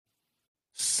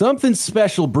Something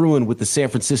special brewing with the San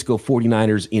Francisco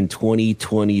 49ers in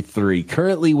 2023,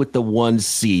 currently with the 1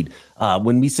 seed.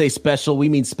 When we say special, we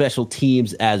mean special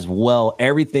teams as well.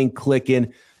 Everything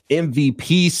clicking,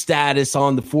 MVP status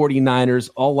on the 49ers,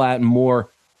 all that and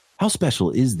more. How special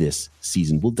is this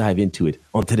season? We'll dive into it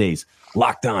on today's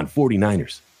Locked On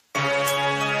 49ers.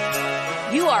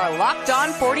 You are Locked On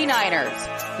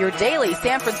 49ers, your daily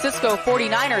San Francisco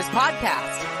 49ers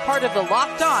podcast, part of the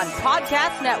Locked On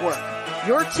Podcast Network.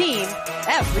 Your team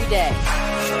every day.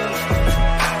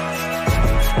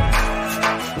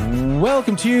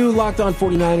 Welcome to Locked On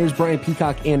 49ers. Brian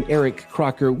Peacock and Eric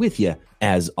Crocker with you,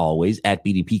 as always, at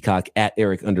BD Peacock, at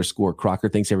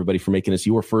Eric_Crocker. Thanks, everybody, for making us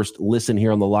your first listen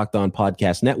here on the Locked On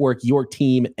Podcast Network. Your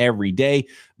team every day.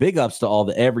 Big ups to all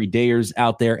the everydayers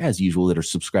out there, as usual, that are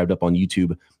subscribed up on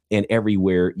YouTube and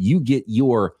everywhere you get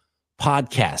your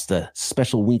podcast, a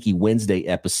special Winky Wednesday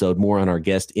episode. More on our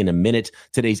guest in a minute.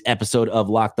 Today's episode of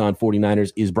Locked On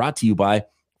 49ers is brought to you by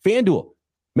FanDuel.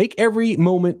 Make every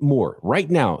moment more. Right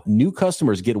now, new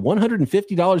customers get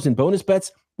 $150 in bonus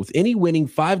bets with any winning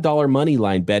 $5 money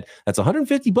line bet. That's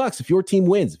 $150 if your team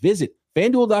wins. Visit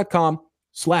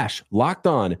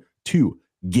FanDuel.com/LockedOn to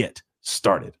get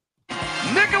started.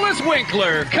 Nicholas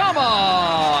Winkler, come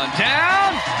on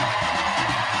down.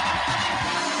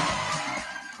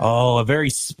 Oh, a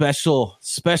very special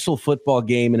football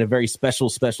game and a very special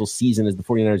season as the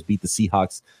 49ers beat the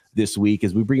Seahawks this week.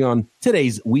 As we bring on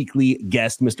today's weekly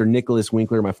guest, Mr. Nicholas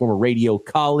Winkler, my former radio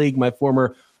colleague, my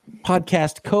former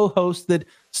podcast co-host that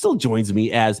still joins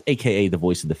me as AKA the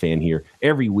voice of the fan here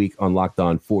every week on Locked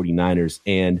On 49ers.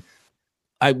 And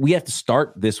we have to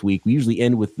start this week. We usually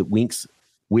end with the Winks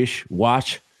Wish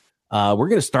Watch. We're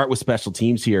going to start with special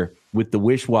teams here with the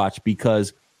Wish Watch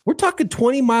because we're talking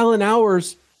 20 mile an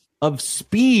hours of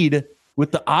speed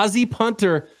with the Aussie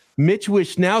punter, Mitch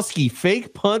Wishnowsky,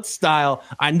 fake punt style.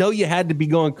 I know you had to be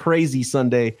going crazy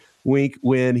Sunday, Wink,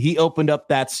 when he opened up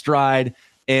that stride,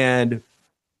 and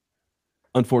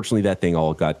unfortunately that thing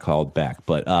all got called back.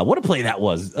 But what a play that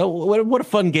was. What a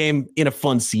fun game in a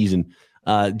fun season.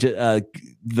 The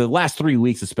last 3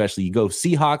 weeks especially, you go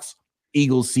Seahawks,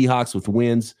 Eagles, Seahawks with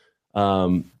wins.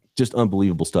 Just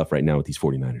unbelievable stuff right now with these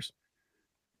 49ers.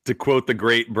 To quote the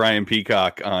great Brian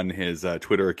Peacock on his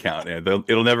Twitter account,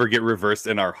 it'll never get reversed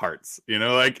in our hearts. You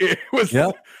know, like it was.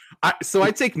 Yep. So I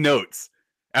take notes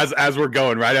as we're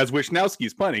going, right? As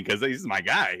Wishnowsky's punting, because he's my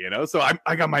guy, you know? So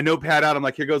I got my notepad out. I'm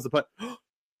like, here goes the punt.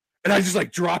 And I just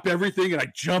like drop everything and I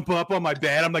jump up on my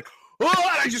bed. I'm like, oh,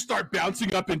 and I just start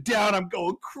bouncing up and down. I'm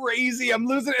going crazy. I'm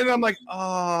losing it. And I'm like,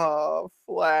 oh,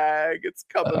 flag. It's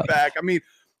coming back. I mean,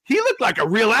 he looked like a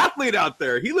real athlete out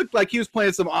there. He looked like he was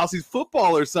playing some Aussies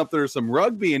football or something, or some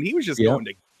rugby, and he was just going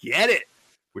to get it.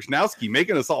 Wishnowsky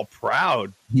making us all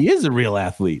proud. He is a real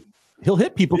athlete. He'll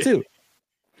hit people too.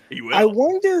 He will. I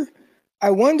wonder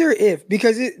if,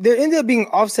 because there ended up being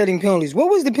offsetting penalties. What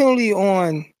was the penalty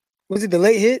on? Was it the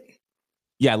late hit?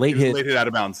 Yeah, late hit out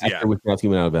of bounds. Yeah, Wishnowsky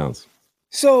went out of bounds.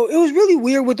 So it was really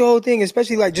weird with the whole thing,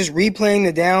 especially like just replaying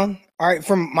the down. All right,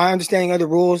 from my understanding of the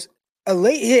rules, a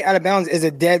late hit out of bounds is a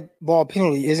dead ball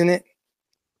penalty, isn't it?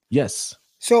 Yes.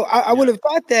 So I would have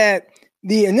thought that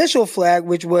the initial flag,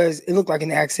 which was, it looked like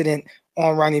an accident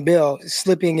on Ronnie Bell,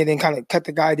 slipping and then kind of cut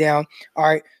the guy down. All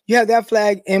right, you have that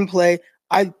flag in play.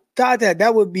 I thought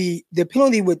that would be, the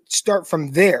penalty would start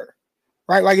from there,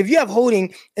 right? Like if you have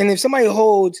holding, and if somebody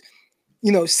holds,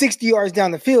 60 yards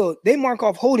down the field, they mark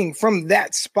off holding from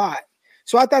that spot.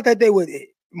 So I thought that they would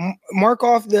mark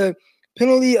off the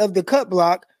penalty of the cut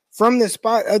block from the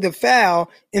spot of the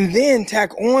foul, and then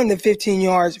tack on the 15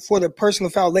 yards for the personal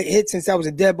foul late hit, since that was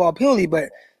a dead ball penalty, but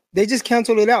they just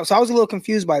canceled it out. So I was a little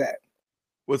confused by that.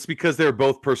 Well, it's because they're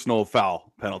both personal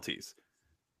foul penalties.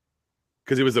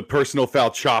 Because it was a personal foul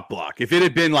chop block. If it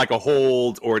had been like a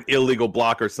hold or an illegal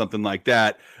block or something like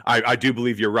that, I do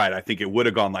believe you're right. I think it would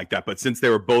have gone like that. But since they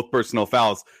were both personal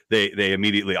fouls, they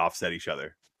immediately offset each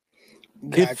other.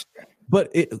 Gotcha.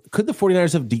 Could the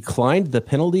 49ers have declined the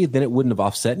penalty, then it wouldn't have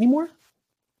offset anymore?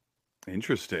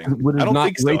 Interesting. I don't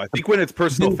think so. I think when it's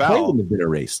personal foul, it would have been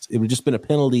erased. It would have just been a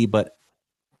penalty, but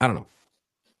I don't know.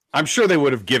 I'm sure they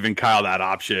would have given Kyle that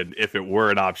option if it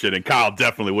were an option, and Kyle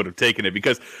definitely would have taken it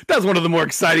because that was one of the more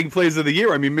exciting plays of the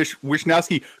year. I mean,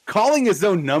 Wishnowsky calling his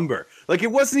own number. Like,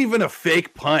 it wasn't even a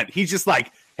fake punt. He's just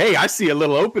like, hey, I see a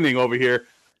little opening over here.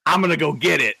 I'm going to go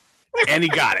get it. And he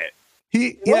got it.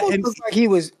 It looks like he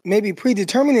was maybe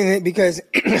predetermining it because,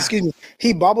 excuse me,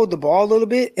 he bobbled the ball a little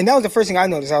bit. And that was the first thing I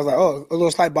noticed. I was like, oh, a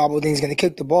little slight bobble, then he's going to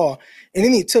kick the ball. And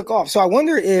then he took off. So I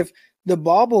wonder if the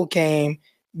bobble came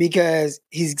because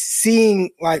he's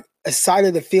seeing like a side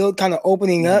of the field kind of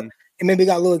opening up and maybe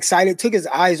got a little excited, took his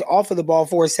eyes off of the ball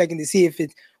for a second to see if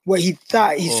it's what he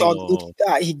thought he saw, the look he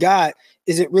thought he got.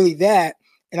 Is it really that?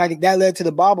 And I think that led to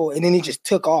the bobble, and then he just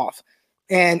took off.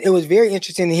 And it was very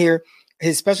interesting to hear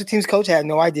his special teams coach had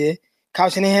no idea. Kyle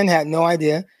Shanahan had no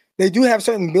idea. They do have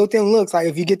certain built-in looks. Like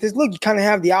if you get this look, you kind of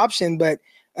have the option, but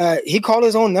he called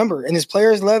his own number, and his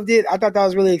players loved it. I thought that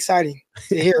was really exciting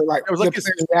to hear, like, it was like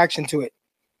his reaction to it.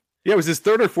 Yeah, it was his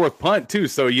third or fourth punt, too.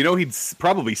 So, he'd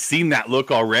probably seen that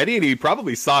look already, and he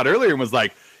probably saw it earlier and was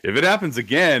like, if it happens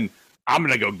again, I'm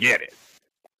going to go get it.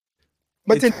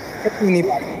 But to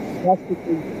anybody,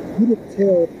 you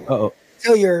didn't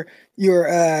tell your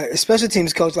special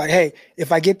teams coach, like, hey,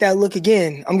 if I get that look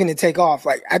again, I'm going to take off.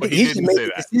 Like, I think he should make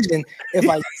the decision if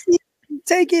I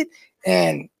take it,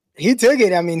 and he took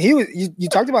it. I mean, you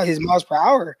talked about his miles per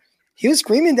hour. He was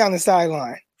screaming down the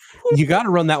sideline. You got to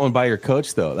run that one by your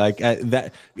coach, though. Like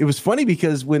that, it was funny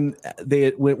because when they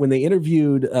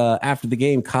interviewed after the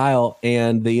game, Kyle,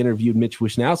 and they interviewed Mitch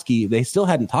Wishnowsky, they still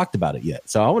hadn't talked about it yet.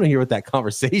 So I want to hear what that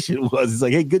conversation was. It's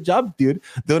like, hey, good job, dude.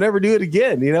 Don't ever do it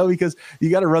again, because you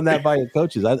got to run that by your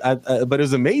coaches. But it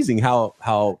was amazing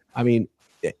how I mean,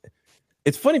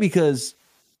 it's funny because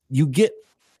you get.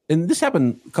 And this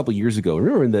happened a couple of years ago.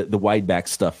 Remember when the wide back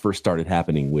stuff first started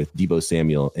happening with Deebo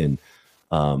Samuel and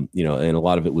and a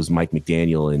lot of it was Mike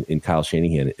McDaniel and Kyle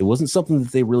Shanahan. It wasn't something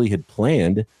that they really had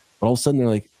planned, but all of a sudden they're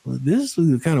like, well, this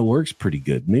kind of works pretty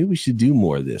good. Maybe we should do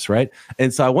more of this, right?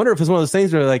 And so I wonder if it's one of those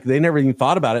things where like they never even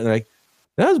thought about it. And they're like,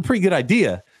 that was a pretty good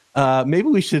idea. Maybe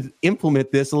we should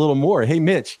implement this a little more. Hey,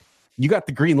 Mitch, you got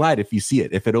the green light if you see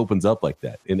it, if it opens up like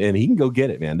that. And he can go get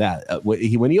it, man. That when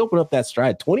he opened up that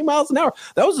stride, 20 miles an hour,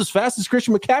 that was as fast as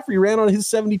Christian McCaffrey ran on his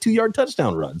 72-yard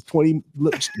touchdown runs,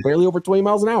 barely over 20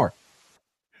 miles an hour.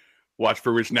 Watch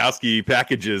for Wishnowsky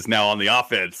packages now on the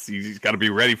offense. He's got to be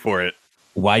ready for it.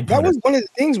 That was one of the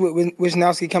things with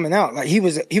Wishnowsky coming out. Like he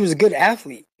was a good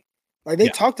athlete. Like they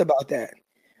talked about that.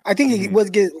 I think he was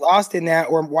get lost in that,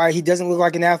 or why he doesn't look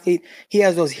like an athlete. He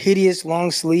has those hideous long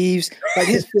sleeves. Like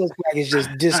his field flag is just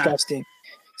disgusting.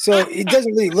 So it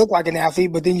doesn't really look like an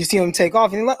athlete. But then you see him take off,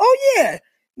 and you're like, oh yeah,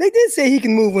 they did say he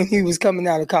can move when he was coming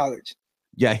out of college.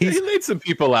 Yeah, he laid some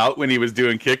people out when he was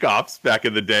doing kickoffs back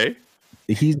in the day.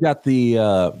 He's got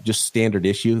the just standard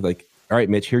issue. Like, all right,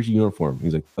 Mitch, here's your uniform.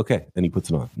 He's like, okay. Then he puts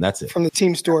it on. And that's it. From the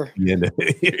team store. Yeah.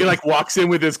 He like walks in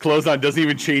with his clothes on, doesn't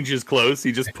even change his clothes.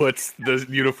 He just puts the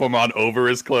uniform on over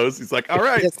his clothes. He's like, all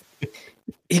right.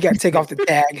 He got to take off the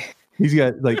tag. He's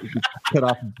got like cut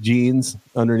off jeans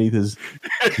underneath his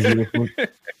uniform.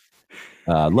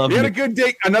 He had a good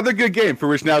day. Another good game for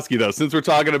Wishnowsky, though. Since we're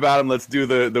talking about him, let's do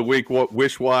the week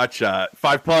wish watch.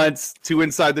 5 punts, 2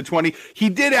 inside the 20. He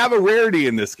did have a rarity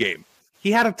in this game. He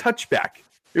had a touchback.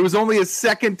 It was only his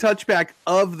second touchback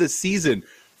of the season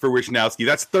for Wishnowsky.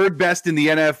 That's third best in the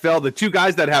NFL. The two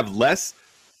guys that have less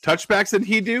touchbacks than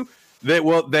he do,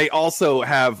 they also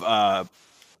have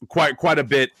quite a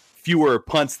bit fewer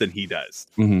punts than he does.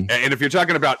 Mm-hmm. And if you're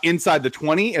talking about inside the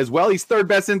 20 as well, he's third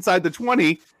best inside the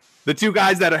 20. The two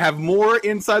guys that have more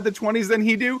inside the 20s than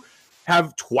he do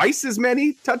have twice as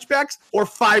many touchbacks or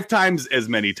 5 times as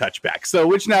many touchbacks. So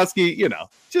Wishnowsky,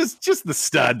 just the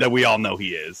stud that we all know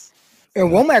he is. And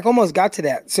Womack almost got to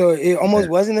that. So it almost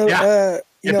wasn't a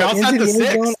it bounced out to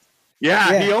 6.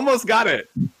 Yeah, he almost got it.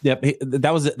 Yep,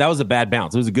 that was a bad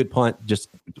bounce. It was a good punt, just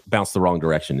bounced the wrong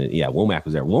direction. And yeah, Womack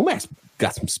was there. Womack's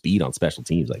got some speed on special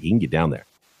teams. Like he can get down there.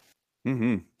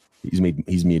 Mm-hmm.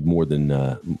 He's made more than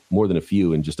a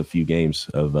few in just a few games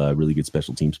of really good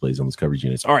special teams plays on those coverage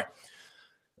units. All right,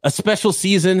 a special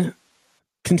season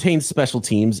contains special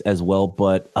teams as well,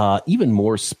 but even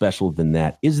more special than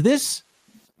that, is this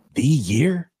the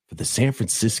year for the San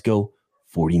Francisco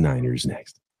 49ers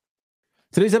next?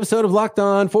 Today's episode of Locked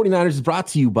On 49ers is brought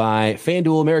to you by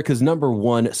FanDuel, America's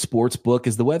 #1 sports book.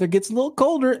 As the weather gets a little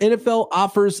colder, NFL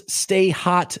offers stay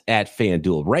hot at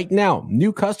FanDuel. Right now,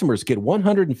 new customers get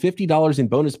 $150 in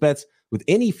bonus bets with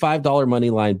any $5 money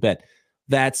line bet.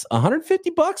 That's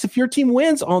 $150 if your team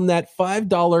wins on that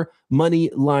 $5 money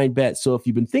line bet. So if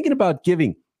you've been thinking about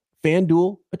giving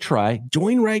FanDuel a try,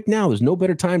 join right now. There's no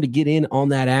better time to get in on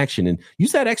that action and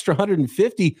use that extra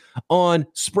 $150 on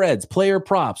spreads, player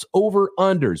props, over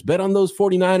unders. Bet on those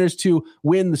 49ers to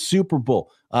win the Super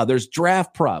Bowl. There's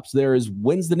draft props. There is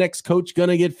when's the next coach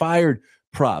gonna get fired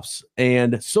props,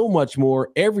 and so much more.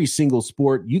 Every single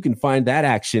sport, you can find that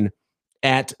action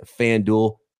at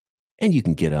FanDuel, and you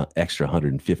can get an extra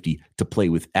 $150 to play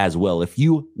with as well if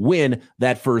you win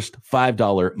that first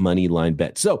 $5 money line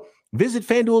bet. So visit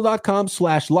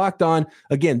FanDuel.com/LockedOn.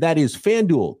 Again, that is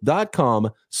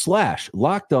FanDuel.com/LockedOn.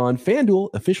 FanDuel,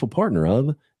 official partner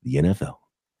of the NFL.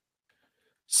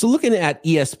 So looking at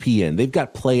ESPN, they've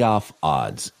got playoff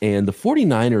odds, and the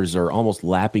 49ers are almost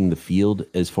lapping the field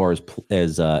as far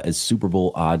as Super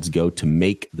Bowl odds go to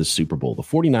make the Super Bowl. The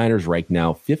 49ers right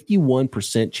now,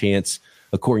 51% chance,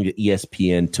 according to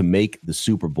ESPN, to make the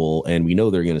Super Bowl, and we know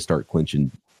they're going to start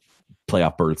clinching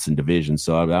playoff berths and divisions,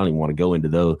 so I don't even want to go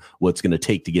into what's going to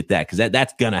take to get that, because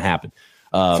that's going to happen.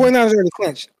 49ers already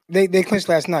clinched. They clinched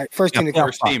last night. First team to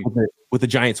clinch. With the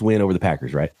Giants win over the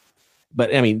Packers, right?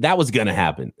 But, I mean, that was going to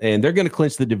happen, and they're going to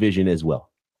clinch the division as well.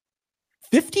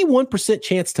 51%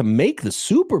 chance to make the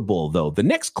Super Bowl, though. The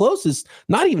next closest,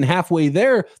 not even halfway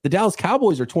there. The Dallas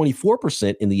Cowboys are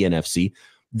 24% in the NFC.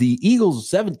 The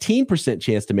Eagles, 17%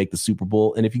 chance to make the Super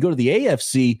Bowl. And if you go to the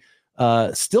AFC,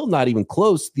 still not even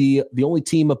close. The only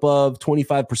team above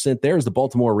 25% there is the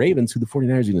Baltimore Ravens, who the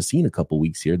 49ers are going to see in a couple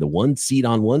weeks here. The one seed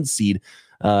on one seed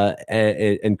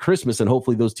and Christmas, and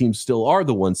hopefully those teams still are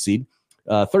the one seed.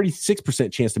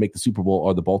 36% chance to make the Super Bowl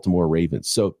are the Baltimore Ravens.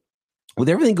 So with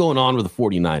everything going on with the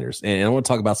 49ers, and I want to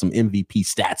talk about some MVP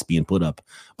stats being put up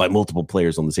by multiple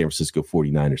players on the San Francisco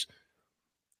 49ers.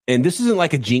 And this isn't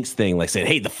like a jinx thing, like saying,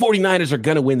 hey, the 49ers are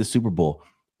going to win the Super Bowl.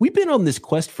 We've been on this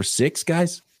quest for 6,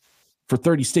 guys, for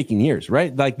 30 sticking years,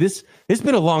 right? Like this, it's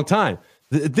been a long time.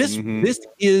 This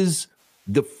is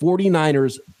the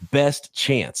 49ers' best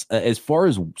chance. As far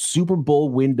as Super Bowl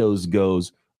windows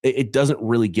goes, it doesn't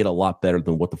really get a lot better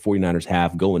than what the 49ers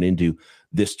have going into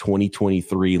this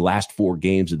 2023 last 4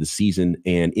 games of the season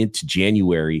and into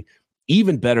January,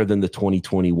 even better than the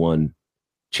 2021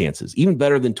 chances, even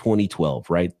better than 2012,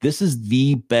 right? This is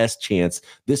the best chance.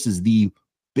 This is the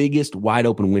biggest wide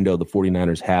open window the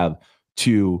 49ers have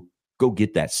to go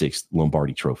get that 6th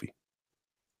Lombardi trophy.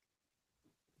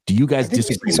 Do you guys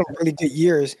disagree? Some really good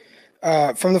years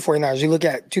from the 49ers. You look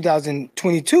at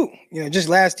 2022, just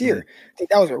last year. I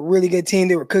think that was a really good team.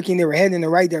 They were cooking. They were heading in the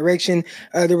right direction.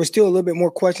 There were still a little bit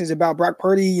more questions about Brock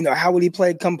Purdy. How would he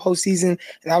play come postseason?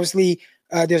 And obviously,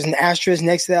 there's an asterisk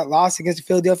next to that loss against the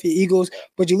Philadelphia Eagles.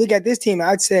 But you look at this team,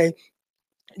 I'd say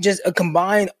just a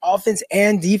combined offense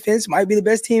and defense might be the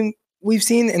best team we've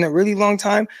seen in a really long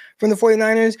time from the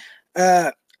 49ers.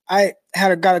 I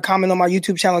got a comment on my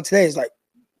YouTube channel today. It's like,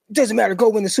 it doesn't matter, go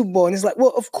win the Super Bowl. And it's like,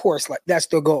 well, of course, like that's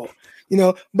the goal,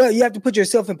 but you have to put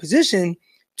yourself in position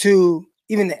to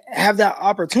even have that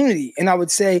opportunity. And I would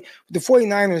say the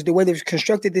 49ers, the way they've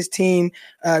constructed this team,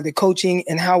 the coaching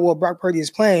and how well Brock Purdy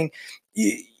is playing,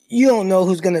 you don't know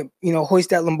who's going to,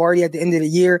 hoist that Lombardi at the end of the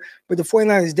year. But the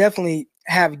 49ers definitely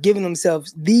have given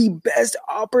themselves the best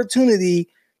opportunity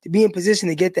to be in position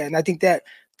to get that. And I think that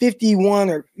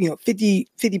 51 or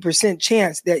 50%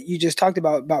 chance that you just talked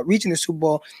about reaching the Super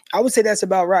Bowl, I would say that's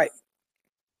about right.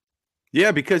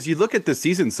 Yeah, because you look at the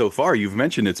season so far, you've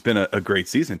mentioned it's been a great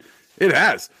season. It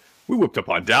has. We whipped up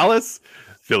on Dallas,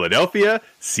 Philadelphia,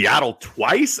 Seattle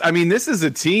twice. I mean, this is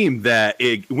a team that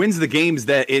it wins the games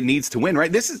that it needs to win,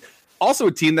 right? This is also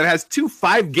a team that has 2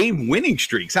 5-game winning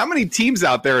streaks. How many teams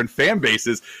out there and fan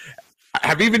bases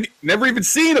have never even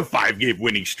seen a 5-game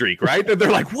winning streak, right? And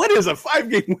they're like, what is a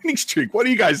 5-game winning streak? What are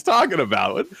you guys talking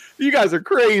about? You guys are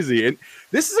crazy. And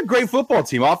this is a great football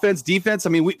team, offense, defense. I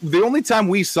mean, the only time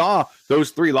we saw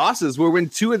those 3 losses were when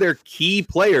 2 of their key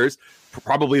players,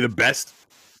 probably the best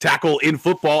tackle in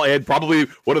football and probably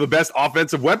one of the best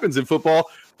offensive weapons in football,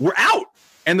 were out.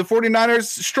 And the 49ers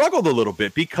struggled a little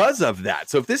bit because of that.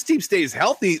 So if this team stays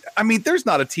healthy, I mean, there's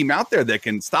not a team out there that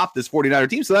can stop this 49er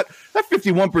team. So that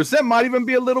 51% might even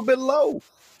be a little bit low.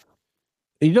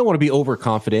 You don't want to be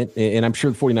overconfident, and I'm sure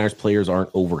the 49ers players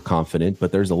aren't overconfident,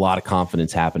 but there's a lot of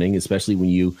confidence happening, especially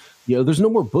when there's no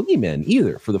more boogeymen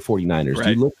either for the 49ers.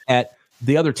 Right. You look at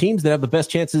the other teams that have the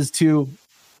best chances to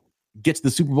get to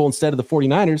the Super Bowl instead of the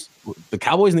 49ers, the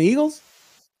Cowboys and the Eagles.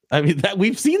 I mean, that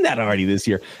we've seen that already this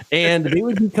year, and they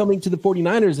would be coming to the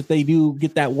 49ers if they do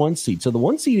get that 1 seed. So the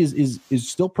 1 seed is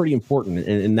still pretty important,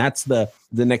 and that's the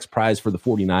next prize for the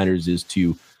 49ers is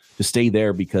to stay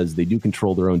there because they do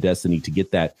control their own destiny to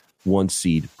get that 1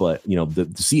 seed. But the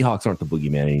Seahawks aren't the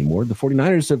boogeyman anymore. The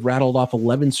 49ers have rattled off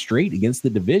 11 straight against the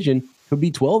division, could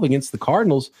be 12 against the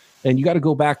Cardinals, and you got to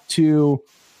go back to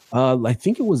I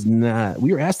think it was not.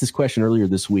 We were asked this question earlier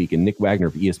this week, and Nick Wagner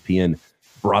of ESPN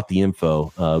brought the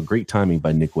info. Great timing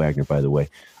by Nick Wagner, by the way.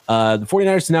 The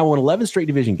 49ers now won 11 straight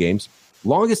division games,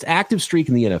 longest active streak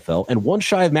in the NFL, and 1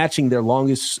 shy of matching their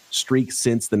longest streak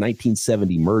since the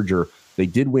 1970 merger. They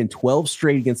did win 12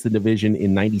 straight against the division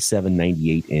in 97,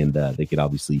 98, and they could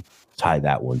obviously tie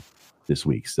that one this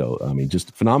week. So, I mean,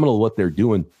 just phenomenal what they're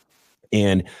doing.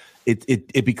 And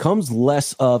it becomes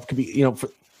less of,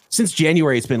 since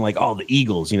January, it's been like, the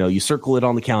Eagles, you circle it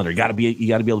on the calendar. You got to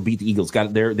be able to beat the Eagles.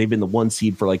 They've been the 1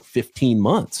 seed for like 15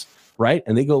 months, right?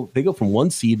 And they go from 1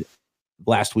 seed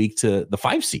last week to the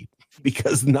 5 seed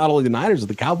because not only the Niners, but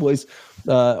the Cowboys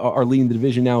are leading the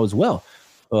division now as well.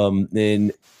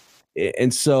 And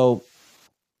so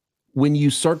when you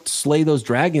start to slay those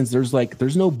dragons, there's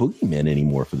no boogeyman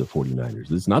anymore for the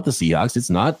 49ers. It's not the Seahawks. It's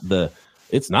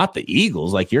not the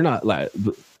Eagles. Like, you're not like,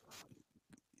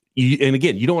 and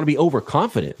again, you don't want to be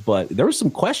overconfident, but there was some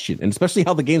question, and especially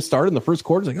how the game started in the first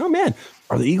quarter. It's like, oh man,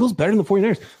 are the Eagles better than the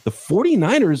 49ers? The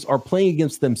 49ers are playing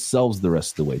against themselves the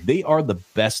rest of the way. They are the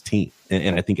best team,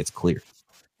 and I think it's clear.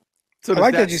 So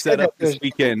does that set up this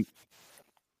weekend?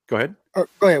 Go ahead. Go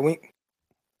ahead, Wink.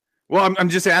 Well, I'm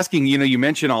just asking, you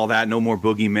mentioned all that, no more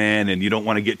boogeyman, and you don't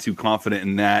want to get too confident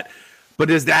in that. But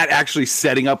is that actually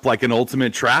setting up like an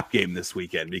ultimate trap game this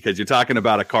weekend? Because you're talking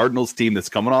about a Cardinals team that's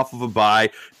coming off of a bye,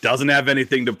 doesn't have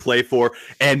anything to play for,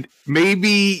 and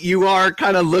maybe you are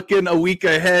kind of looking a week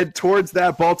ahead towards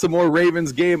that Baltimore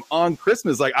Ravens game on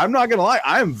Christmas. Like, I'm not going to lie,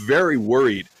 I am very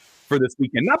worried for this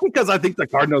weekend. Not because I think the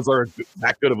Cardinals are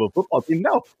that good of a football team,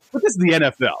 no, but this is the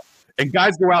NFL. And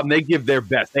guys go out and they give their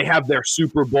best. They have their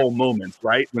Super Bowl moments,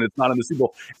 right, when it's not in the Super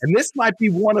Bowl. And this might be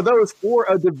one of those for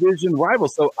a division rival.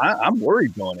 So I'm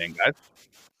worried going in, guys.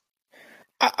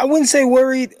 I wouldn't say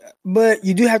worried, but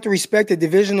you do have to respect a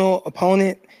divisional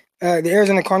opponent. The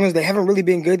Arizona Cardinals, they haven't really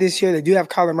been good this year. They do have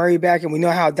Kyler Murray back, and we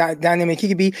know how dynamic he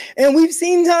could be. And we've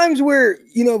seen times where,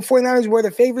 49ers were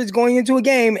the favorites going into a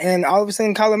game, and all of a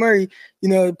sudden Kyler Murray,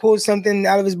 pulls something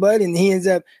out of his butt, and he ends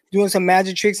up doing some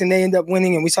magic tricks, and they end up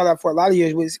winning. And we saw that for a lot of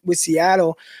years with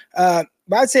Seattle. But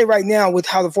I'd say right now, with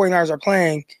how the 49ers are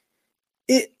playing,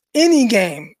 any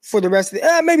game for the rest of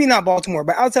the maybe not Baltimore,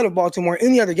 but outside of Baltimore,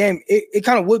 any other game, it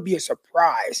kind of would be a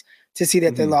surprise to see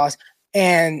that they lost.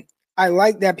 And I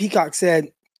like that Peacock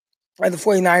said at the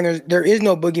 49ers, there is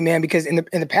no boogeyman, because in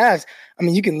the past, I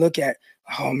mean, you can look at,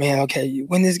 oh man, okay, you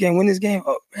win this game.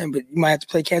 Oh man, but you might have to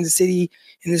play Kansas City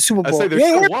in the Super Bowl. I say there's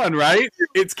still one, right?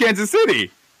 It's Kansas City.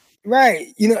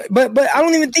 Right. But I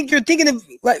don't even think you're thinking of,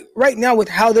 like, right now with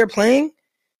how they're playing.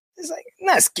 It's like, I'm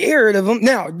not scared of them.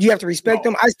 Now, you have to respect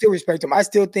them. I still respect them. I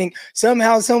still think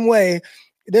somehow, some way,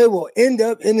 they will end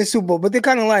up in the Super Bowl. But they're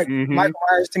kind of like Michael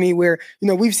Myers to me, where,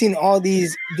 we've seen all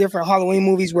these different Halloween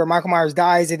movies where Michael Myers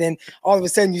dies, and then all of a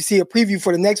sudden you see a preview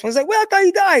for the next one. It's like, well, I thought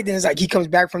he died. Then it's like he comes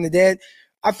back from the dead.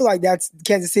 I feel like that's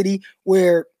Kansas City,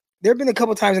 where there have been a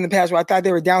couple times in the past where I thought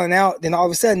they were down and out. Then all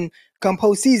of a sudden, come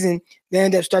postseason, they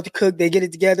end up start to cook. They get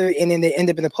it together, and then they end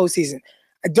up in the postseason.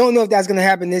 I don't know if that's going to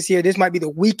happen this year. This might be the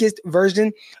weakest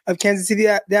version of Kansas City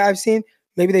that I've seen.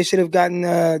 Maybe they should have gotten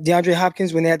DeAndre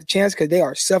Hopkins when they had the chance, because they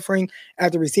are suffering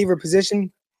at the receiver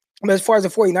position. But as far as the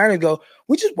 49ers go,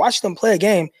 we just watched them play a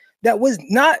game that was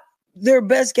not their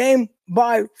best game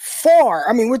by far.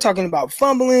 I mean, we're talking about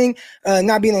fumbling,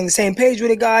 not being on the same page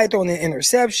with a guy, throwing an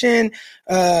interception,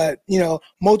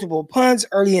 multiple punts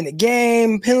early in the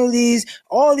game, penalties,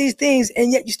 all these things,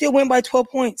 and yet you still win by 12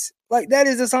 points. Like, that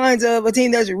is the signs of a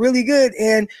team that's really good.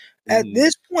 And at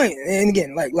this point, and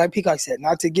again, like Peacock said,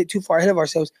 not to get too far ahead of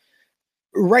ourselves,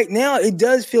 right now it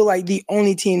does feel like the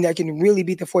only team that can really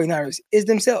beat the 49ers is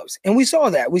themselves. And we saw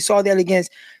that. We saw that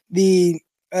against the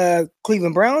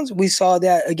Cleveland Browns. We saw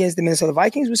that against the Minnesota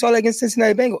Vikings. We saw that against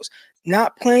Cincinnati Bengals.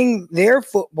 Not playing their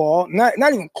football, not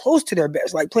even close to their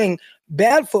best, like playing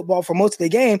bad football for most of the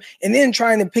game, and then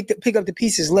trying to pick up the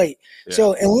pieces late. Yeah.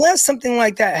 So unless something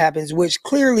like that happens, which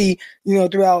clearly,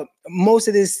 throughout most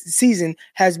of this season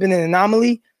has been an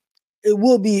anomaly, it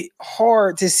will be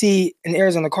hard to see an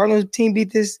Arizona Cardinals team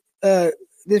beat this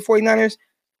 49ers.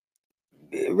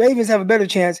 Ravens have a better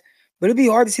chance, but it'd be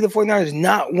hard to see the 49ers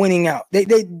not winning out. They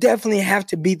definitely have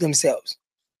to beat themselves.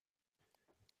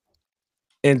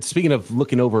 And speaking of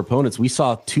looking over opponents, we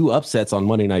saw 2 upsets on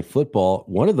Monday Night Football.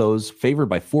 One of those favored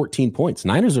by 14 points.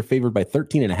 Niners are favored by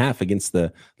 13.5 against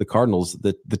the Cardinals.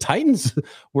 The Titans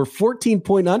were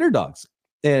 14-point underdogs.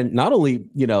 And not only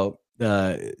beat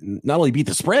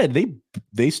the spread,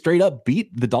 they straight up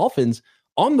beat the Dolphins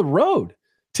on the road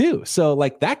too. So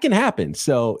like, that can happen.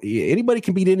 So anybody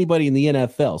can beat anybody in the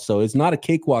NFL. So it's not a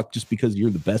cakewalk just because you're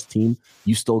the best team.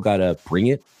 You still got to bring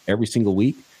it every single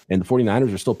week. And the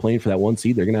 49ers are still playing for that 1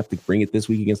 seed. They're going to have to bring it this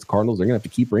week against the Cardinals. They're going to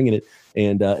have to keep bringing it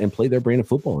and play their brand of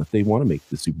football if they want to make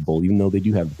the Super Bowl, even though they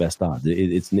do have the best odds.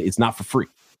 It's not for free.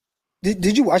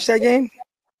 Did you watch that game?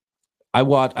 I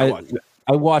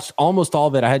watched almost all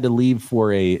of it. I had to leave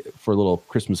for a little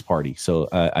Christmas party, so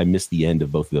I missed the end of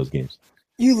both of those games.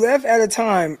 You left at a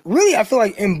time, really, I feel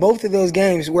like in both of those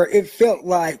games where it felt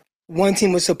like one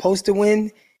team was supposed to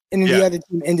win, and then the other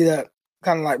team ended up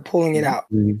kind of like pulling it out.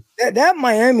 Mm-hmm. That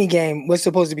Miami game was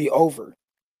supposed to be over.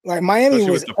 Like, Miami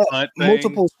was up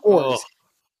multiple scores.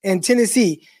 And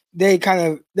Tennessee, they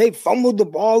fumbled the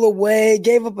ball away,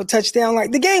 gave up a touchdown.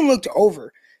 Like the game looked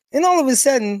over. And all of a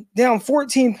sudden, down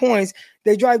 14 points,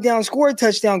 they drive down, score a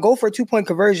touchdown, go for a 2-point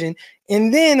conversion.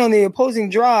 And then on the opposing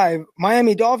drive,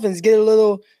 Miami Dolphins get a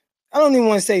little, I don't even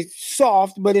want to say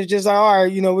soft, but it's just like, all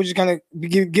right, we're just kind of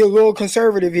get a little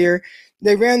conservative here.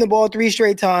 They ran the ball 3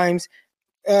 straight times.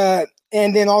 And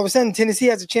then all of a sudden, Tennessee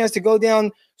has a chance to go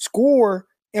down, score,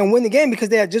 and win the game because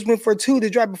they had just went for 2 the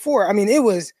drive before. I mean, it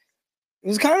was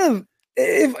kind of,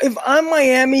 if I'm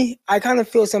Miami, I kind of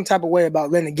feel some type of way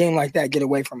about letting a game like that get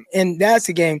away from them. And that's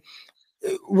a game.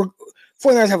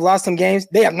 49ers have lost some games.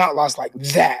 They have not lost like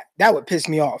that. That would piss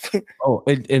me off.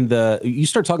 You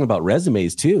start talking about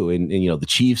resumes too. And the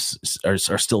Chiefs are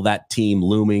still that team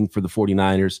looming for the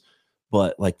 49ers.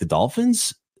 But like the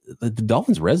Dolphins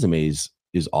resumes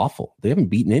is awful. They haven't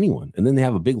beaten anyone. And then they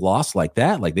have a big loss like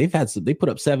that. Like they put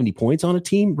up 70 points on a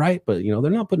team, right? But they're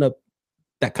not putting up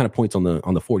that kind of points on the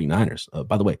 49ers.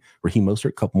 By the way, Raheem Mostert,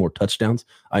 a couple more touchdowns.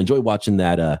 I enjoy watching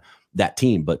that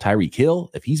team, but Tyreek Hill,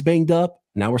 if he's banged up,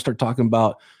 now we're start talking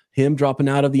about him dropping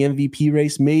out of the MVP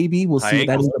race. Maybe we'll see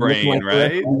that sprain,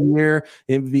 right? Year.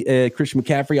 Christian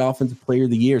McCaffrey, Offensive Player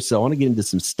of the Year. So I want to get into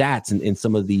some stats and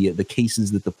some of the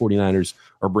cases that the 49ers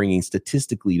are bringing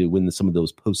statistically to win some of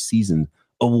those postseason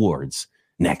awards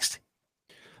next.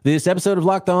 This episode of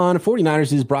Locked On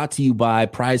 49ers is brought to you by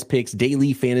Prize Picks,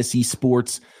 daily fantasy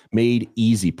sports made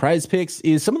easy. Prize Picks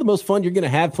is some of the most fun you're going to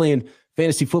have playing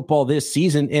fantasy football this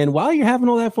season. And while you're having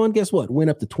all that fun, guess what? Win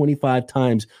up to 25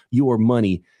 times your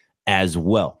money as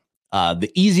well.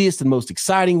 The easiest and most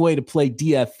exciting way to play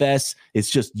DFS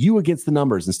is just you against the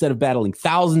numbers. Instead of battling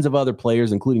thousands of other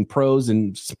players, including pros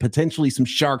and potentially some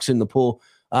sharks in the pool,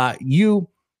 you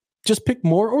just pick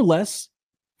more or less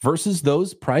versus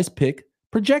those Prize Pick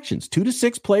projections. 2 to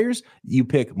 6 players, you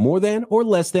pick more than or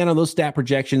less than on those stat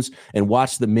projections and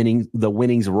watch the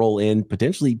winnings roll in,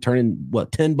 potentially turning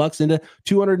 $10 into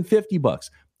 $250.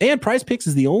 And Prize Picks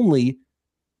is the only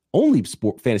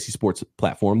fantasy sports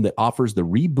platform that offers the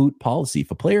reboot policy.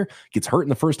 If a player gets hurt in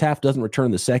the first half, doesn't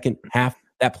return the second half,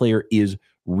 that player is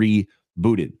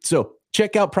rebooted. So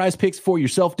check out Prize Picks for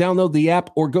yourself. Download the app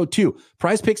or go to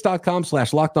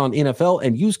prizepicks.com/LockedOnNFL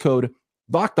and use code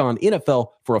LockedOnNFL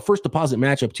for a first deposit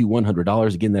match up to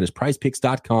 $100. Again, that is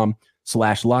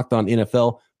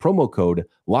prizepicks.com/LockedOnNFL. Promo code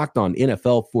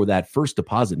LockedOnNFL for that first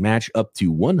deposit match up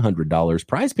to $100.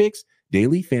 Prize Picks,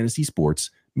 daily fantasy sports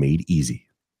made easy.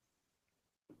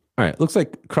 All right, looks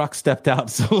like Croc stepped out,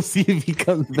 so we'll see if he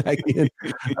comes back in.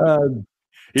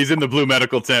 He's in the blue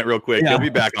medical tent real quick. Yeah. He'll be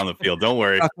back on the field. Don't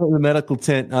worry. In the medical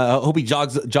tent. I hope he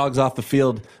jogs off the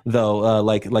field, though,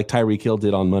 like Tyreek Hill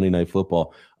did on Monday Night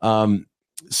Football.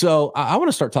 So I want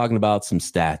to start talking about some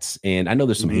stats. And I know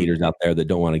there's some haters out there that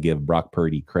don't want to give Brock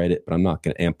Purdy credit, but I'm not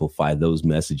going to amplify those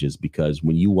messages because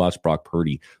when you watch Brock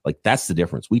Purdy, like that's the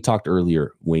difference. We talked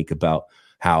earlier, Wink, about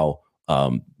how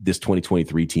this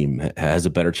 2023 team has a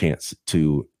better chance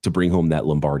to bring home that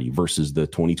Lombardi versus the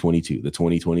 2022, the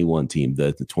 2021 team,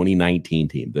 the 2019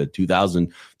 team, the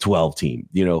 2012 team.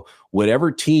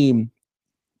 Whatever team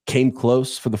came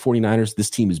close for the 49ers, this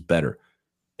team is better.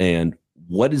 And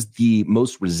what is the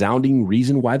most resounding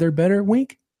reason why they're better,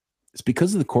 Wink? It's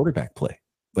because of the quarterback play.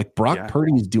 Like Brock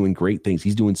Purdy is doing great things.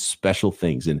 He's doing special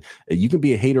things. And you can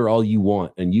be a hater all you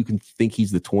want, and you can think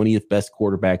he's the 20th best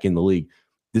quarterback in the league.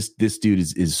 This dude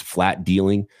is flat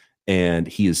dealing, and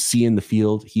he is seeing the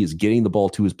field. He is getting the ball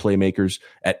to his playmakers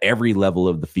at every level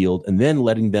of the field and then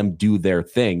letting them do their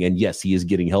thing. And yes, he is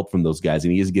getting help from those guys,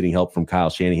 and he is getting help from Kyle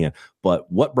Shanahan.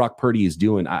 But what Brock Purdy is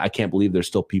doing, I can't believe there's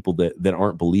still people that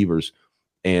aren't believers.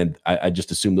 And I just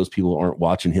assume those people aren't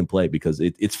watching him play because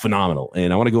it's phenomenal.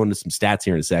 And I want to go into some stats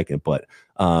here in a second, but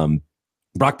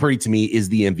Brock Purdy to me is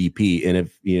the MVP. And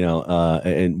if,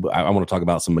 and I want to talk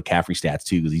about some McCaffrey stats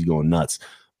too, because he's going nuts.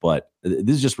 But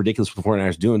this is just ridiculous what the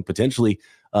 49ers doing, potentially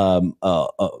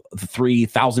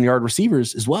 3,000-yard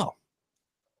receivers as well.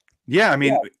 Yeah, I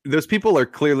mean, those people are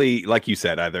clearly, like you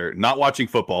said, either not watching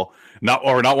football, not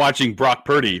watching Brock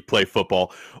Purdy play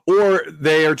football, or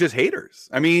they are just haters.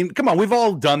 I mean, come on, we've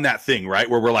all done that thing, right?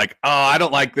 Where we're like, oh, I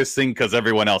don't like this thing because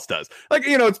everyone else does. Like,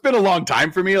 it's been a long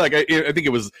time for me. Like, I think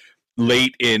it was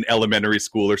late in elementary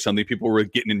school or something. People were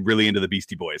getting really into the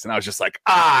Beastie Boys, and I was just like,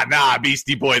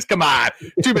 Beastie Boys, come on.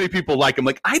 Too many people like them.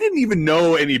 Like, I didn't even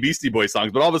know any Beastie Boys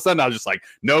songs, but all of a sudden I was just like,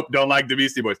 nope, don't like the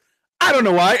Beastie Boys. I don't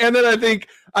know why. And then I think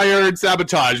I heard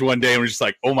Sabotage one day and was just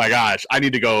like, oh my gosh, I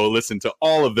need to go listen to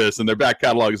all of this. And their back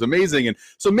catalog is amazing. And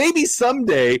so maybe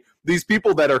someday these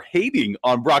people that are hating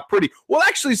on Brock Purdy will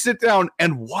actually sit down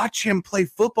and watch him play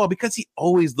football because he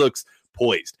always looks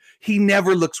poised. He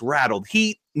never looks rattled.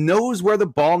 He knows where the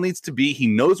ball needs to be. He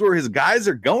knows where his guys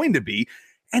are going to be,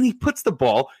 and he puts the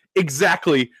ball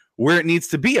exactly where it needs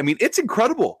to be. I mean, it's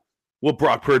incredible what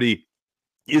Brock Purdy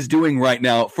is doing right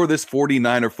now for this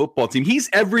 49er football team. He's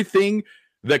everything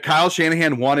that Kyle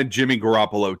Shanahan wanted Jimmy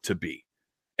Garoppolo to be,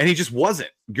 and he just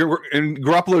wasn't. And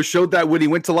Garoppolo showed that when he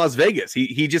went to Las Vegas.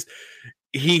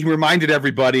 He reminded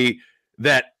everybody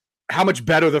that how much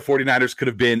better the 49ers could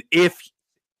have been if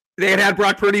they had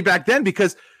Brock Purdy back then,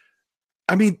 because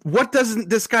I mean, what doesn't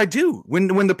this guy do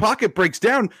when the pocket breaks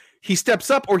down? He steps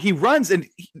up or he runs, and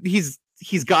he's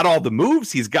got all the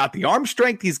moves. He's got the arm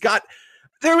strength.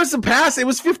 There was a pass. It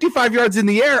was 55 yards in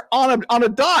the air on a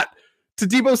dot to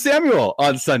Deebo Samuel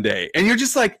on Sunday. And you're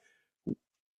just like,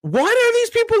 what are these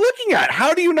people looking at?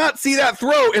 How do you not see that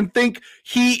throw and think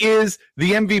he is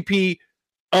the MVP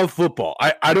of football?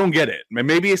 I don't get it.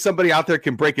 Maybe somebody out there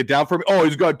can break it down for me. Oh,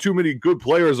 he's got too many good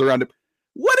players around him.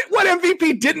 What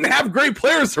MVP didn't have great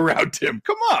players around him?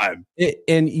 Come on.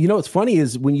 And you know what's funny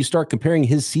is when you start comparing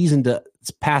his season to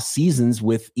past seasons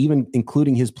with even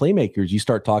including his playmakers, you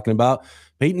start talking about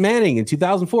Peyton Manning in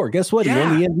 2004. Guess what? Yeah. He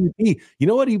won the MVP. You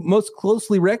know what he most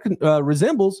closely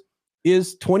resembles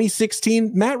is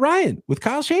 2016 Matt Ryan with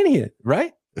Kyle Shanahan,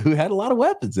 right? Who had a lot of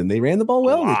weapons and they ran the ball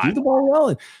well and they threw the ball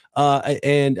well.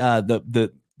 And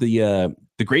the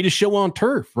greatest show on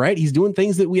turf, right? He's doing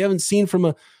things that we haven't seen from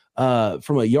a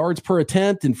yards per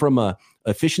attempt and from a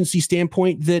efficiency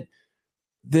standpoint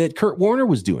that Kurt Warner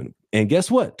was doing. And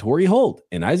guess what? Torrey Holt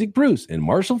and Isaac Bruce and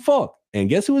Marshall Faulk. And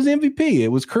guess who was MVP? It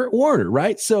was Kurt Warner,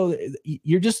 right? So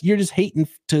you're just hating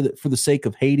for the sake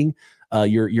of hating.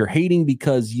 You're hating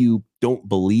because you don't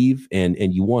believe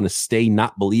and you want to stay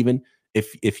not believing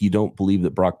if you don't believe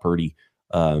that Brock Purdy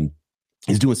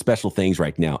is doing special things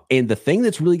right now. And the thing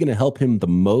that's really going to help him the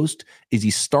most is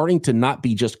he's starting to not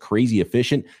be just crazy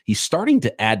efficient. He's starting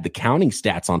to add the counting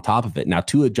stats on top of it. Now,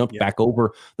 Tua jumped back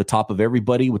over the top of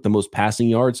everybody with the most passing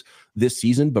yards this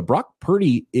season, but Brock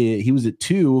Purdy, he was at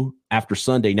 2 after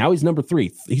Sunday. Now he's number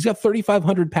 3. He's got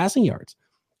 3,500 passing yards.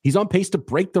 He's on pace to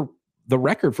break the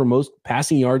record for most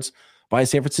passing yards by a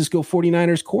San Francisco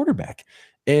 49ers quarterback.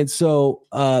 And so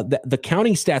the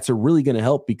counting stats are really going to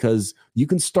help because you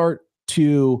can start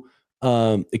to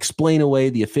explain away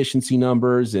the efficiency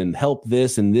numbers and help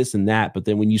this and this and that. But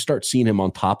then when you start seeing him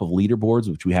on top of leaderboards,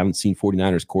 which we haven't seen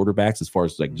 49ers quarterbacks as far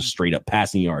as like just straight up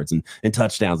passing yards and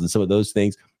touchdowns and some of those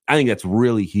things, I think that's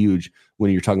really huge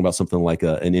when you're talking about something like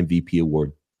an MVP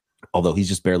award. Although he's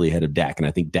just barely ahead of Dak. And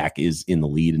I think Dak is in the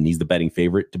lead and he's the betting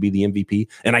favorite to be the MVP.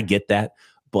 And I get that.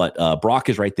 But Brock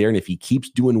is right there. And if he keeps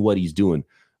doing what he's doing,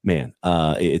 man,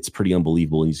 it's pretty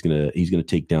unbelievable. He's gonna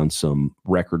take down some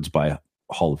records by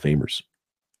Hall of Famers.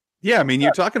 Yeah, I mean,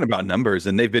 you're talking about numbers,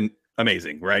 and they've been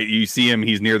amazing, right? You see him;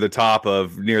 he's near the top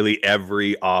of nearly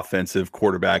every offensive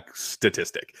quarterback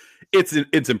statistic.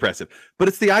 It's impressive, but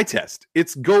it's the eye test.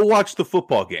 It's go watch the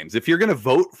football games. If you're going to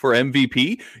vote for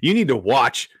MVP, you need to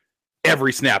watch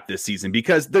every snap this season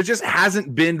because there just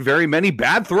hasn't been very many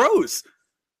bad throws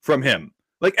from him.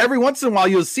 Like every once in a while,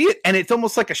 you'll see it, and it's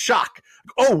almost like a shock.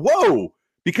 Oh, whoa!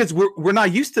 Because we're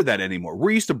not used to that anymore.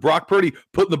 We're used to Brock Purdy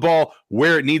putting the ball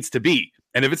where it needs to be.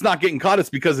 And if it's not getting caught,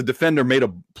 it's because the defender made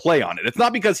a play on it. It's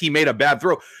not because he made a bad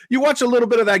throw. You watch a little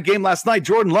bit of that game last night,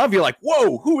 Jordan Love, you're like,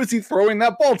 whoa, who is he throwing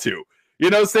that ball to?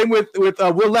 You know, same with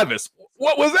Will Levis.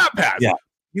 What was that pass? Yeah.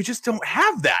 You just don't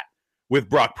have that with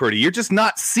Brock Purdy. You're just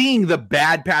not seeing the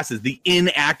bad passes, the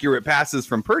inaccurate passes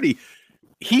from Purdy.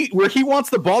 Where he wants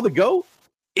the ball to go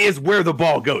is where the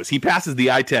ball goes. He passes the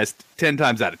eye test 10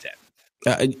 times out of 10.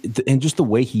 And just the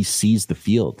way he sees the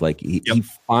field, like he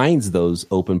finds those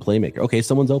open playmaker. Okay,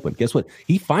 someone's open. Guess what?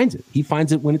 He finds it. He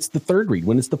finds it when it's the third read,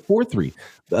 when it's the fourth read.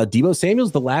 Deebo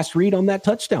Samuel's the last read on that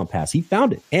touchdown pass. He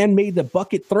found it and made the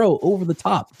bucket throw over the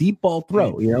top, deep ball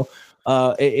throw. You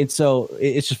know, and so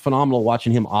it's just phenomenal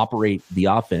watching him operate the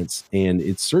offense, and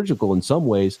it's surgical in some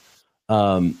ways.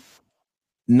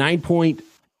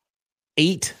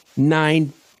 9.89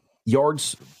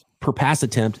 yards per pass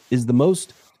attempt is the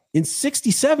most in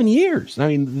 67 years. I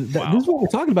mean, this is what we're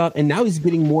talking about. And now he's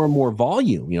getting more and more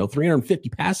volume, 350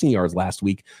 passing yards last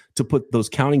week to put those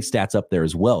counting stats up there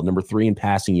as well. Number 3 in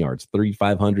passing yards,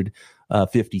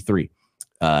 3,553.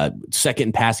 Second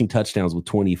in passing touchdowns with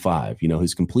 25.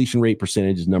 His completion rate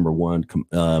percentage is number 1.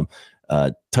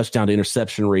 Touchdown to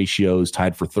interception ratios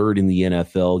tied for 3rd in the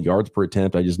NFL. Yards per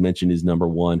attempt, I just mentioned, is number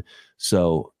 1.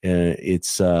 So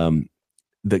it's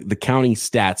the counting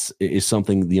stats is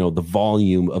something, the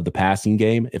volume of the passing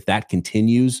game. If that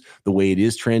continues the way it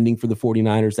is trending for the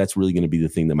 49ers, that's really going to be the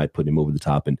thing that might put him over the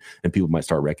top, and people might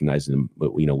start recognizing him,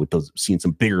 with those, seeing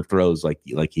some bigger throws like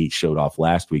he showed off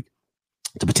last week.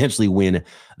 to potentially win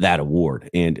that award.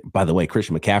 And by the way,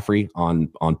 Christian McCaffrey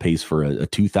on pace for a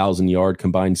 2,000-yard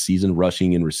combined season,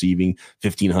 rushing and receiving,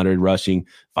 1,500 rushing,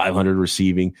 500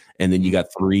 receiving, and then you got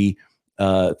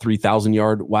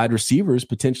 3,000-yard wide receivers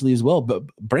potentially as well. But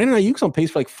Brandon Ayuk's on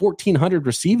pace for like 1,400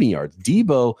 receiving yards.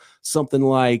 Debo, something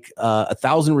like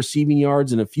 1,000 receiving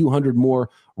yards and a few hundred more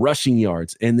rushing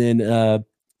yards. And then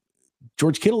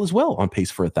George Kittle as well on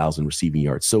pace for 1,000 receiving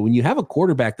yards. So when you have a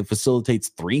quarterback that facilitates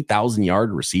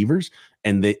 3,000-yard receivers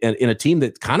and in a team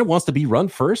that kind of wants to be run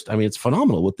first, I mean, it's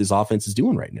phenomenal what this offense is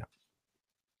doing right now.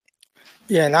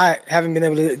 Yeah, and I haven't been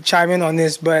able to chime in on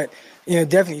this, but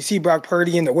definitely you see Brock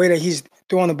Purdy and the way that he's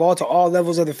throwing the ball to all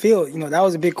levels of the field. That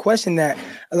was a big question that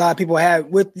a lot of people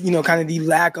had with, kind of the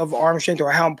lack of arm strength,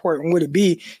 or how important would it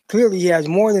be? Clearly, he has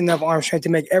more than enough arm strength to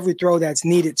make every throw that's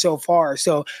needed so far.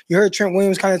 So you heard Trent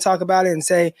Williams kind of talk about it and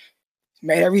say,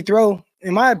 made every throw.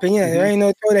 In my opinion, there ain't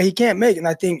no throw that he can't make. And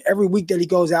I think every week that he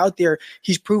goes out there,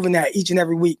 he's proven that each and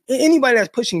every week. Anybody that's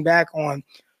pushing back on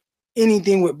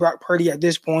anything with Brock Purdy at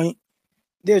this point,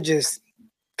 they're just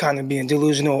kind of being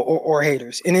delusional or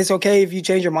haters. And it's okay if you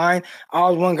change your mind. I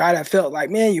was one guy that felt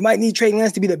like, man, you might need Trey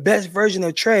Lance to be the best version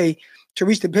of Trey to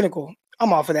reach the pinnacle.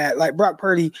 I'm off of that. Like Brock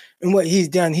Purdy and what he's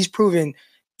done, he's proven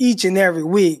each and every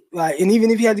week. Like, and even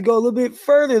if he had to go a little bit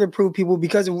further to prove people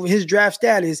because of his draft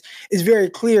status, it's very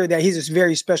clear that he's a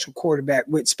very special quarterback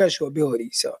with special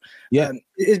ability. So yeah,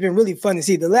 it's been really fun to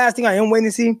see. The last thing I am waiting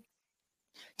to see,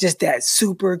 just that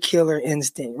super killer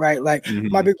instinct, right? Like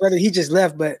my big brother, he just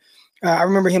left, but I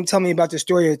remember him telling me about the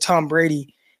story of Tom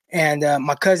Brady and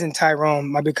my big cousin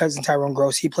Tyrone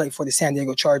Gross. He played for the San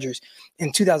Diego Chargers.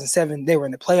 In 2007, they were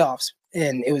in the playoffs,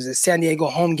 and it was a San Diego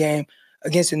home game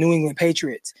against the New England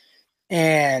Patriots.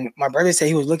 And my brother said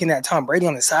he was looking at Tom Brady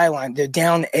on the sideline. They're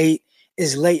down 8,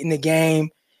 it's late in the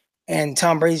game, and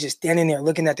Tom Brady's just standing there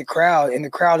looking at the crowd, and the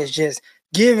crowd is just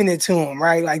giving it to him,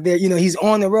 right? Like, he's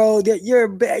on the road. You're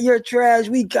bad, you're trash.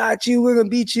 We got you. We're gonna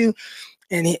beat you.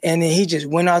 And then he just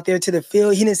went out there to the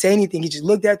field. He didn't say anything. He just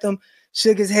looked at them,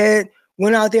 shook his head,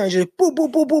 went out there and just boom,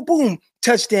 boom, boom, boom, boom,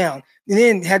 touchdown. And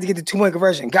then had to get the 2-point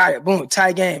conversion. Got it. Boom,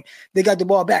 tie game. They got the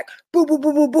ball back. Boom, boom,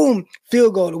 boom, boom, boom.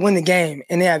 Field goal to win the game.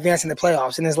 And they advance in the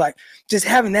playoffs. And it's like just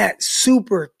having that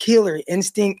super killer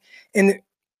instinct. And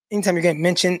anytime you're getting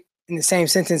mentioned in the same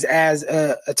sentence as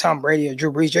a Tom Brady or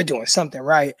Drew Brees, you're doing something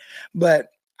right. But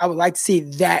I would like to see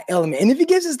that element. And if he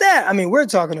gives us that, I mean, we're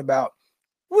talking about,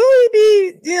 will he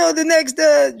be, the next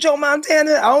Joe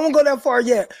Montana? I won't go that far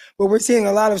yet, but we're seeing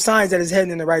a lot of signs that it's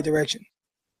heading in the right direction.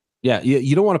 Yeah,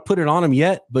 you don't want to put it on him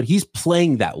yet, but he's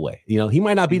playing that way. He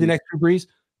might not be the next Drew Brees,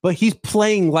 but he's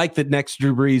playing like the next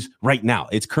Drew Brees right now.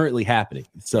 It's currently happening.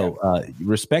 So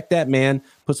respect that man.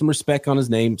 Put some respect on his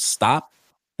name. Stop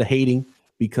the hating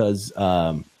because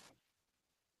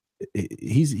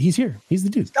he's here. He's the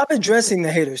dude. Stop addressing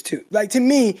the haters too. Like, to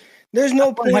me, there's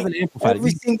no point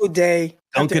every single day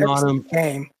dunking on him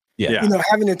game. Yeah.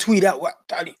 Having to tweet out what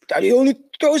thought he only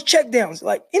throws checkdowns.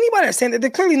 Like, anybody that's saying that, they're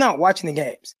clearly not watching the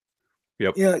games.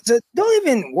 Yep. So don't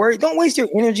even worry. Don't waste your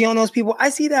energy on those people.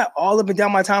 I see that all up and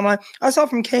down my timeline. I saw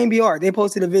from KNBR, they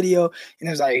posted a video and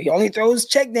it was like, he only throws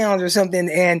checkdowns or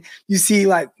something. And you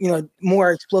see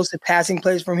more explosive passing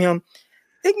plays from him.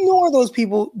 Ignore those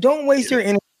people. Don't waste your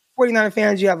energy. 49er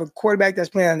fans, you have a quarterback that's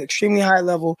playing at an extremely high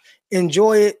level.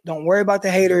 Enjoy it. Don't worry about the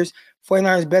haters.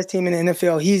 49ers best team in the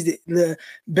NFL. He's the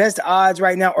best odds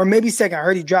right now, or maybe second. I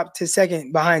heard he dropped to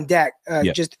second behind Dak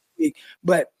just this week.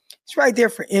 But it's right there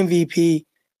for MVP.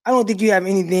 I don't think you have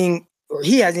anything, or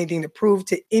he has anything to prove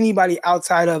to anybody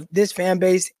outside of this fan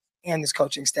base and this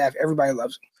coaching staff. Everybody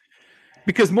loves him.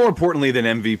 Because more importantly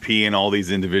than MVP and all these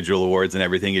individual awards and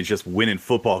everything, is just winning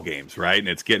football games, right? And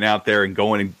it's getting out there and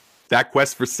going and that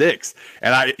quest for 6.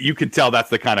 And you can tell that's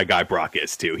the kind of guy Brock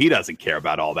is too. He doesn't care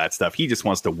about all that stuff. He just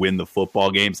wants to win the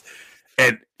football games.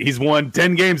 And he's won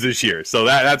 10 games this year. So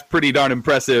that's pretty darn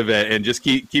impressive. And just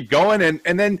keep going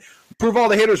and then prove all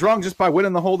the haters wrong just by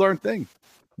winning the whole darn thing.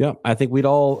 Yeah, I think we'd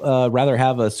all rather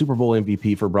have a Super Bowl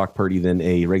MVP for Brock Purdy than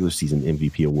a regular season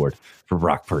MVP award for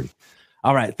Brock Purdy.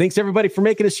 All right. Thanks, everybody, for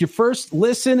making us your first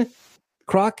listen.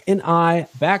 Croc and I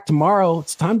back tomorrow.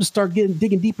 It's time to start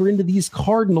digging deeper into these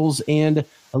Cardinals and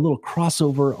a little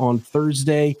crossover on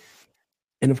Thursday.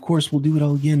 And of course, we'll do it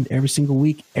all again every single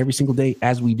week, every single day,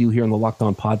 as we do here on the Locked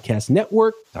On Podcast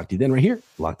Network. Talk to you then right here,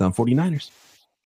 Locked On 49ers.